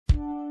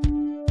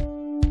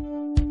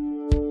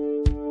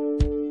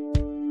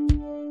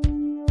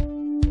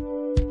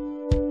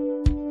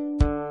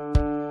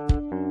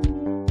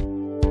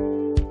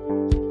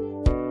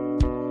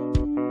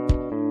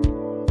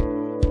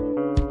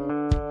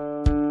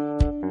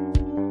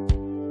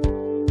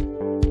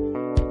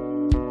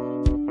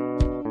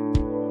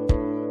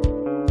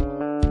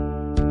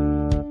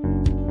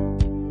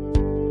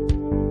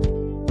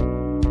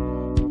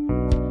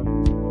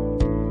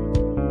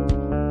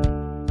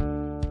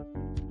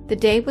The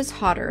day was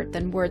hotter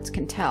than words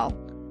can tell,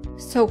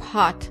 so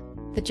hot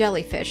the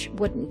jellyfish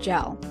wouldn't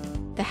gel.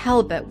 The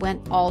halibut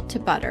went all to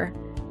butter,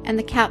 and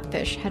the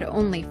catfish had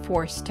only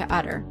force to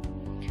utter.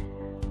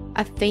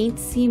 A faint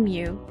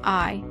sea-mew,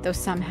 I, though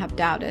some have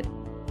doubted,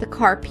 the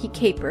carp he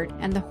capered,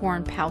 and the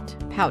horn-pout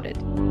pouted.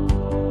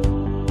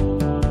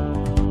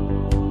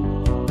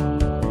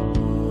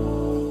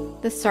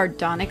 The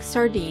sardonic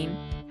sardine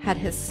had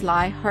his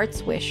sly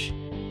heart's wish,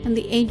 and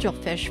the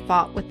angelfish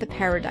fought with the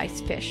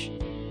paradise fish.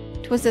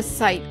 'Twas a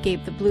sight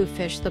gave the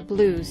bluefish the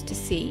blues to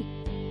see,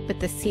 but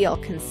the seal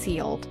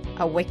concealed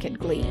a wicked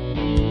glee.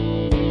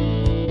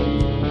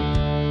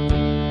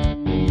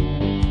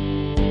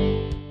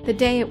 The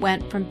day it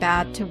went from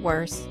bad to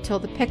worse, till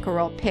the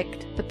pickerel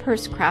picked the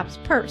purse crab's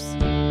purse.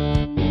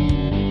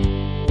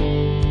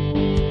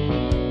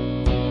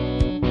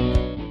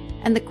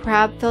 And the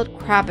crab felt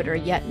crabedder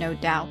yet, no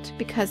doubt,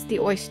 because the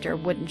oyster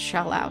wouldn't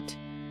shell out.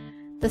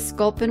 The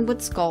sculpin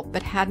would sculp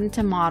but hadn't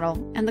a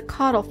model, and the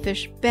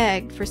coddlefish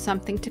begged for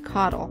something to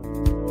coddle.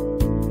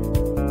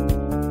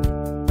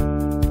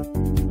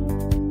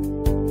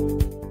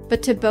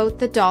 But to both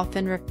the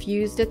dolphin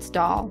refused its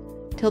doll,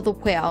 till the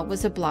whale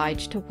was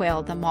obliged to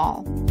whale them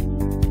all.